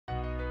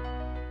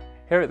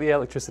Here at the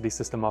Electricity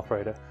System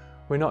Operator,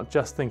 we're not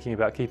just thinking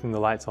about keeping the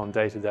lights on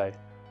day to day,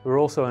 we're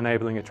also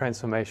enabling a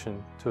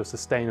transformation to a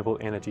sustainable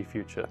energy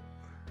future.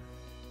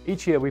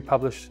 Each year we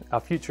publish our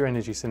future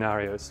energy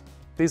scenarios.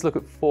 These look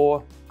at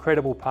 4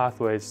 credible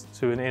pathways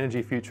to an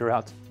energy future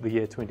out to the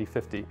year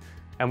 2050,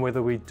 and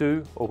whether we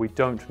do or we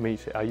don't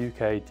meet our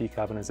UK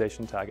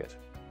decarbonisation target.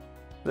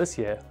 This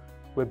year,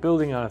 we're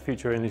building on our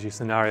future energy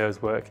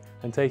scenarios work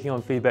and taking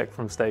on feedback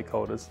from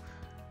stakeholders,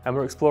 and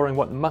we're exploring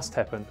what must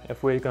happen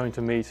if we're going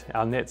to meet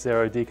our net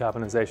zero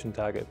decarbonisation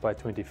target by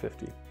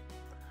 2050.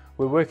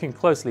 We're working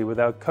closely with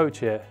our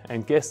co-chair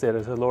and guest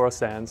editor Laura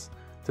Sands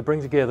to bring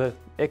together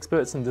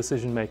experts and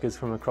decision makers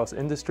from across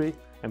industry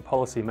and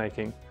policy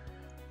making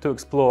to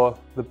explore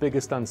the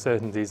biggest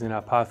uncertainties in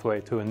our pathway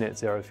to a net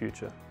zero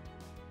future.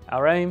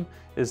 Our aim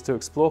is to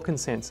explore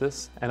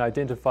consensus and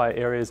identify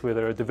areas where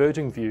there are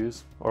diverging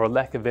views or a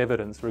lack of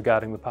evidence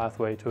regarding the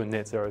pathway to a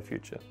net zero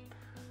future.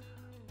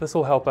 This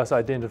will help us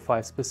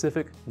identify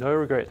specific,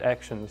 no-regret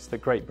actions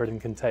that Great Britain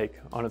can take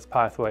on its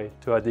pathway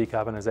to our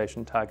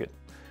decarbonisation target.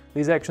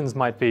 These actions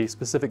might be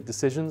specific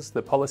decisions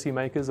that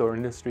policymakers or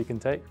industry can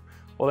take,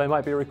 or they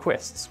might be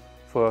requests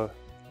for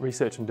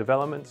research and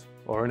development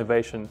or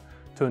innovation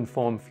to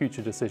inform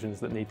future decisions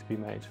that need to be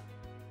made.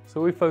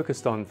 So we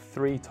focused on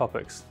 3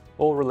 topics,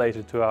 all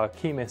related to our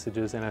key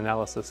messages and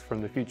analysis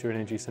from the Future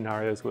Energy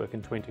Scenarios work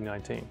in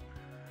 2019.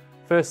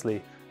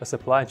 Firstly, a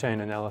supply chain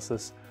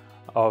analysis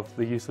of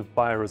the use of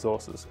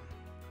bioresources.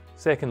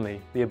 Secondly,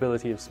 the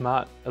ability of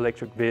smart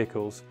electric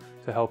vehicles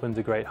to help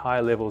integrate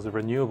higher levels of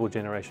renewable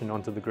generation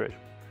onto the grid.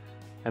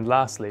 And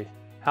lastly,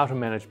 how to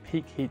manage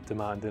peak heat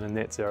demand in a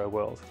net zero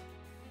world.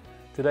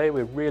 Today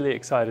we're really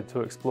excited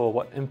to explore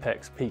what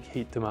impacts peak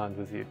heat demand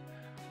with you.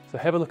 So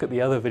have a look at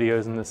the other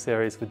videos in this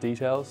series for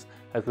details,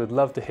 as we'd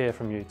love to hear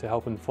from you to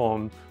help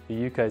inform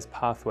the UK's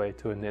pathway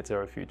to a net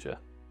zero future.